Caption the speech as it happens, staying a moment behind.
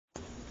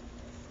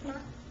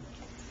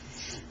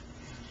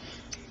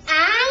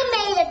I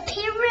made a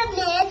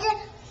pyramid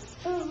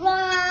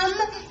from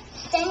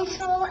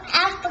Central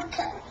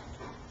Africa.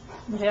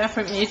 Yeah,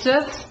 from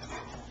Egypt?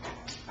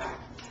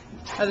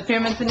 Are the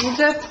pyramids in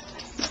Egypt?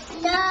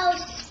 No,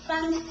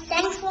 from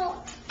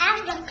Central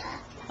Africa.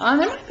 There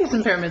might be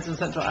some pyramids in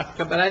Central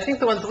Africa, but I think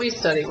the ones we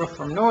studied were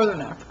from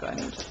Northern Africa and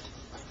Egypt.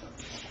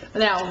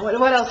 Now,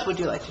 what else would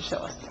you like to show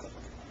us?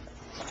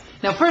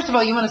 Now, first of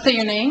all, you want to say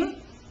your name?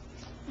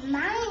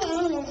 My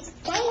name is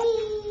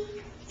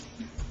Davey.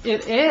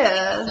 It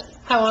is.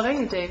 How old are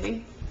you,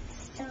 Davey?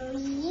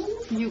 3.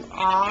 You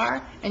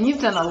are? And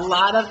you've done a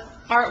lot of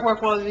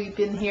artwork while you've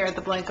been here at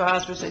the Blanco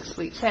House for 6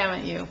 weeks,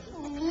 haven't you?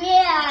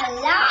 Yeah, a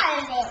lot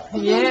of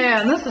it.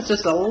 Yeah, and this is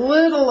just a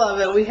little of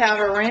it we have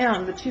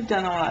around, but you've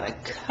done a lot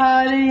of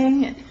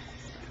cutting.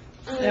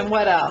 And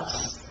what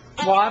else?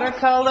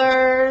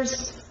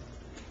 Watercolors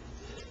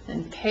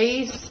and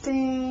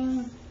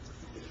pasting.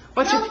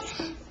 What's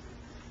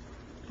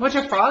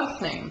your frog's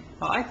name?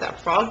 I like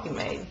that frog you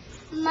made.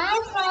 My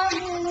frog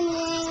is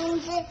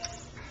named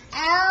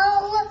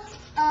L-O-O-O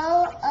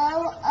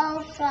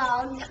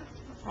frog.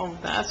 Oh,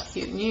 that's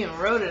cute. And you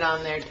wrote it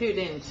on there too,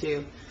 didn't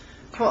you?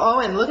 Well, oh,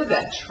 and look at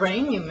that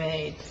train you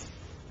made.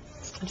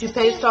 Did you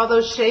paste all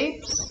those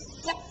shapes?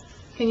 Yep.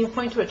 Can you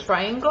point to a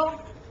triangle?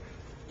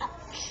 A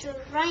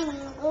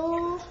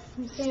triangle.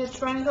 You see a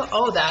triangle?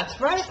 Oh, that's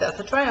right. That's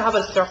a triangle. How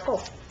about a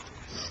circle?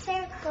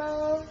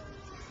 Circle.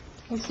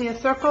 You see a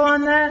circle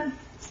on that?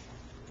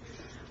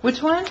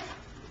 Which one?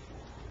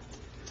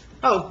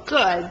 Oh,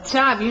 good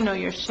job. You know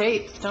your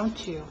shapes,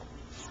 don't you?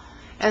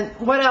 And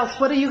what else?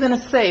 What are you going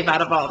to save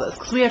out of all this?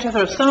 Because we have to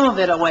throw some of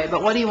it away,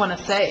 but what do you want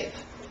to save?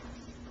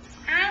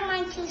 I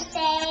want to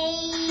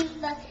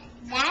save that,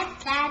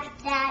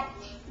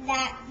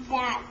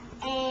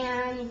 and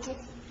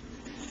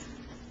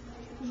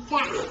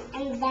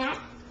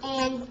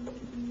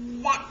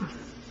that.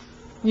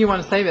 You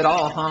want to save it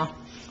all, huh?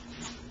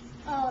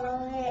 All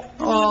of it.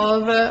 All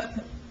of it.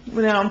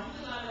 Now,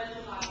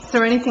 is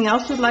there anything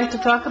else you'd like to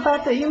talk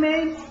about that you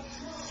made?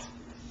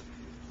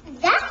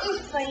 That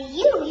is for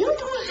you. You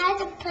don't have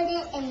to put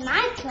it in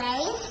my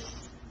place.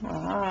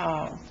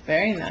 Oh,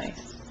 very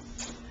nice.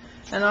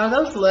 And are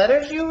those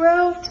letters you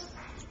wrote?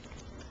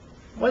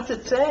 What's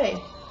it say?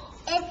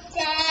 It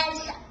says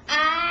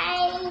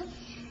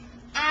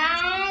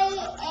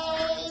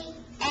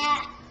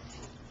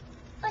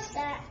what's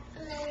that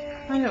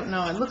letter? I don't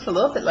know. It looks a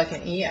little bit like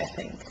an E, I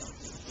think.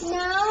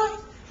 No.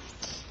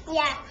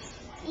 Yeah.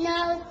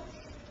 No.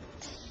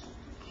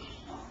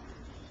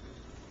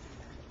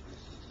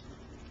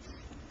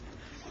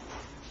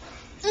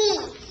 E.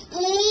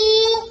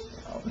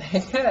 Oh,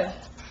 very good.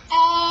 A,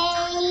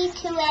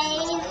 2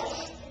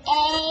 A's, A,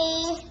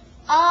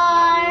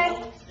 R,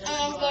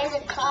 and there's a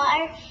car,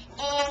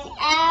 and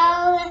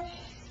L,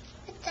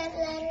 what's that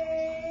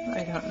letter?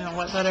 I don't know.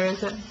 What letter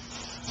is it?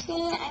 See, I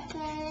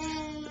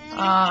can,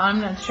 I'm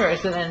not sure.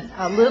 Is it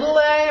a little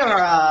A or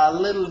a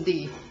little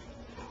D?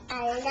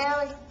 a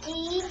little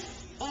D,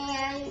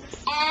 and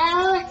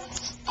L,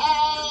 A,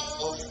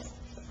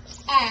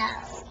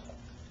 L.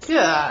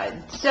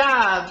 Good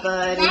job,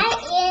 buddy. That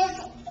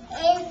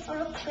is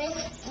for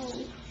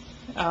Christy.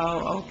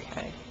 Oh,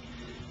 okay.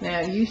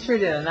 Now, you sure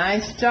did a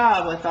nice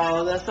job with all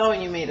of this. Oh,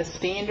 and you made a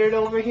standard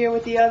over here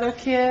with the other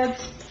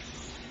kids.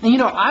 And you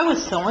know, I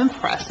was so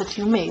impressed that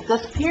you made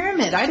this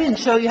pyramid. I didn't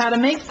show you how to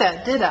make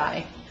that, did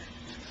I?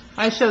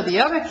 I showed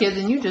the other kids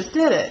and you just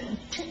did it.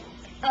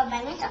 Oh,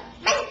 by myself.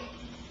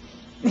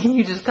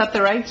 You just cut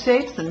the right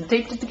shapes and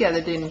taped it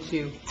together, didn't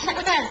you?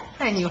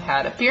 And you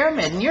had a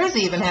pyramid. And yours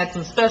even had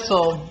some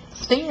special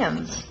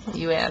stands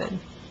you added.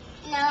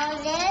 No,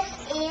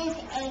 this is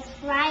a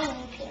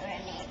flying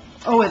pyramid.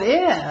 Oh, it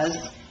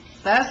is?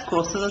 That's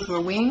cool. So those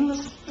were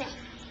wings? No.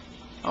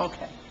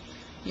 Okay.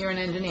 You're an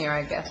engineer,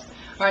 I guess.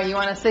 All right, you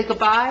want to say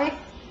goodbye?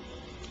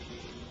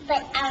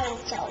 But I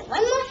want to show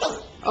one more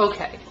thing.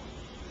 Okay.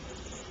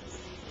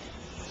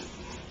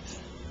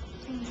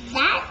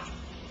 That,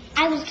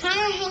 I was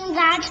trying to hang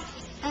that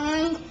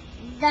on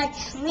the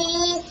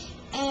tree,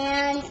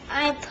 and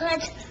I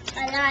put a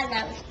lot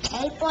of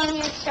tape on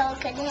it so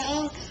it could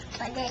hang,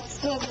 but it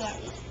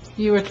didn't.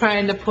 You were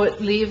trying to put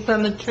leaves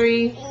on the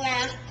tree?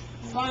 Yeah,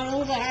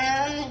 going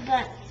down,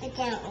 but it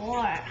didn't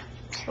work.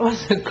 It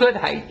was a good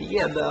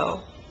idea,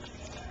 though.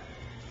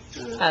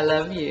 I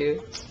love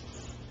you.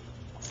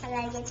 I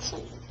like it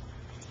too.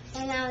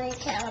 And I will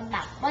tell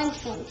about one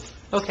thing.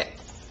 Okay.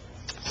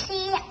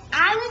 See,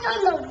 I was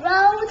on the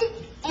road,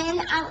 and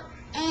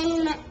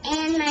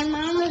my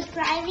mom was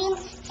driving,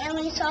 and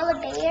we saw the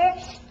bear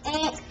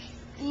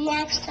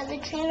next to the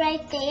tree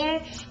right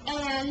there,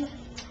 and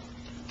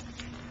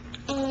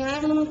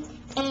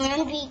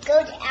we go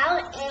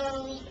out and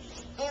we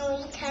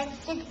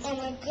touched it, and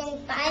it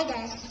didn't bite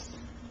us.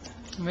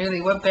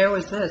 Really? What bear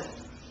was this?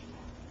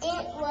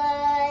 It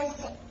was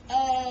a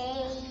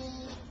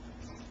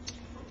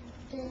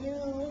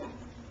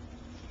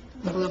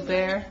Blue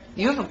bear?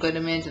 You have a good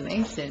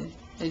imagination.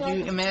 Did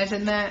you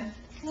imagine that?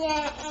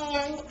 Yeah,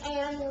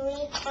 and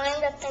we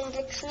climbed up in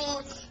the tree,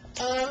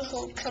 and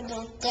he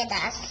couldn't get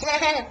us.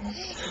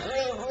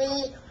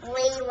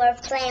 we were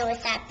playing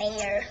with that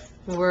bear.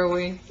 Were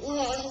we? Yeah,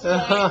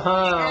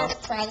 I was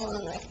playing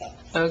with it.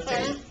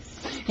 Okay.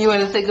 You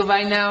want to say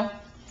goodbye now?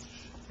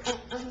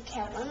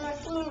 Okay, one more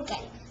thing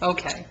again.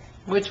 Okay.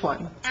 Which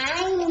one?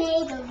 I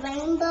made a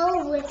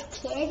rainbow with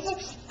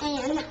kids,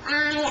 and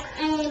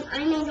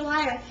I made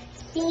water.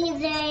 See,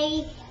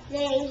 they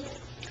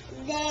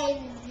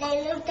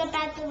looked up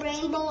at the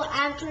rainbow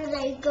after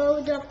they go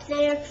up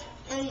there,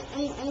 and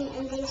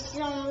they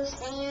saw the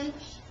sand,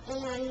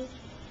 and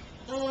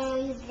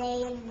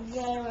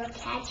they were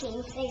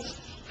catching fish.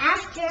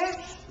 After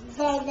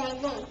they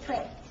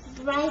put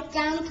right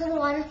down to the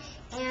water,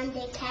 and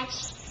they catch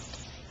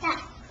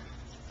stuff.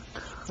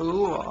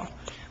 Cool.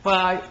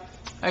 Well,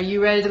 are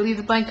you ready to leave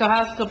the Blanco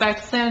house, go back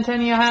to San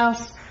Antonio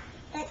house?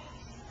 But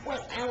wait,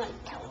 I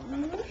want to tell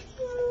one more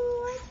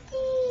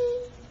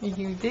thing.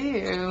 You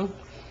do.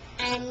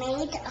 I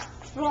made a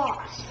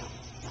cross.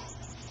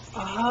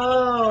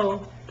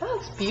 Oh,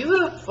 that's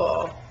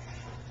beautiful.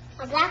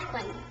 A black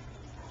one.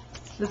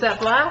 Is that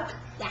black?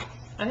 Yeah.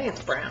 I think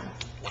it's brown.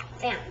 Yeah,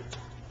 brown.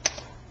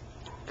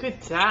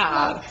 Good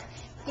job.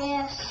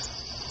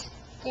 This.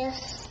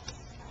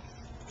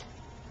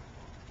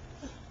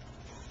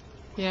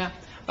 Yeah.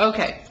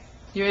 Okay.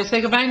 You ready to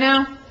say goodbye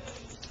now?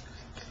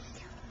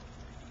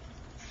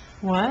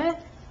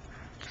 What?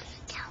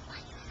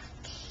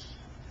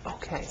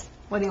 Okay.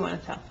 What do you want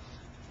to tell?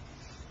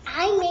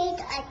 I made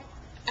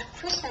a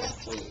Christmas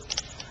tree.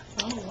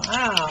 Oh,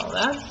 wow.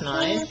 That's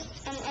nice.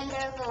 And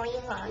there are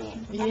leaves on it.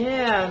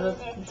 Yeah.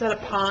 Is that a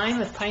pine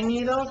with pine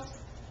needles?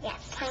 Yeah,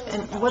 pine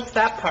And needles. what's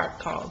that part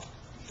called?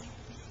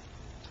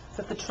 Is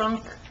that the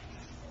trunk?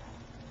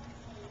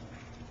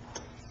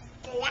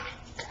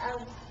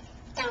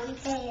 Down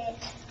there.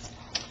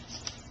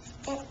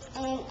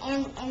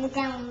 And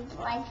down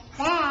like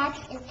that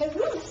is the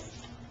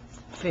roof.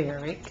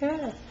 Very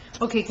good.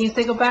 Okay, can you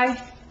say goodbye?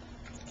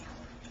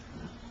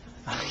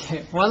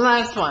 Okay, one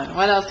last one.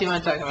 What else do you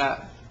want to talk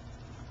about?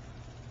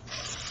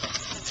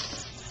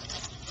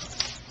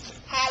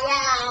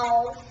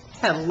 Hello.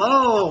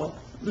 Hello,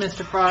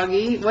 Mr.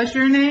 Froggy. What's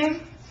your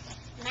name?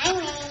 My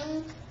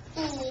name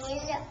is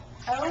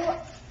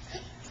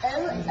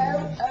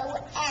O-O-O-O-N.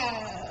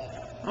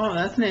 Oh,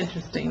 that's an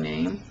interesting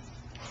name.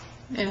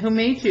 And who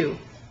made you?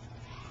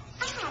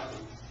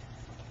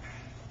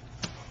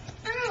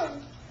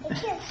 The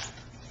kids.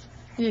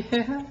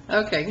 Yeah.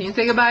 Okay, can you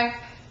say goodbye?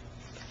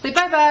 Say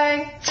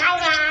bye-bye.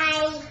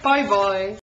 Bye-bye. Bye-bye.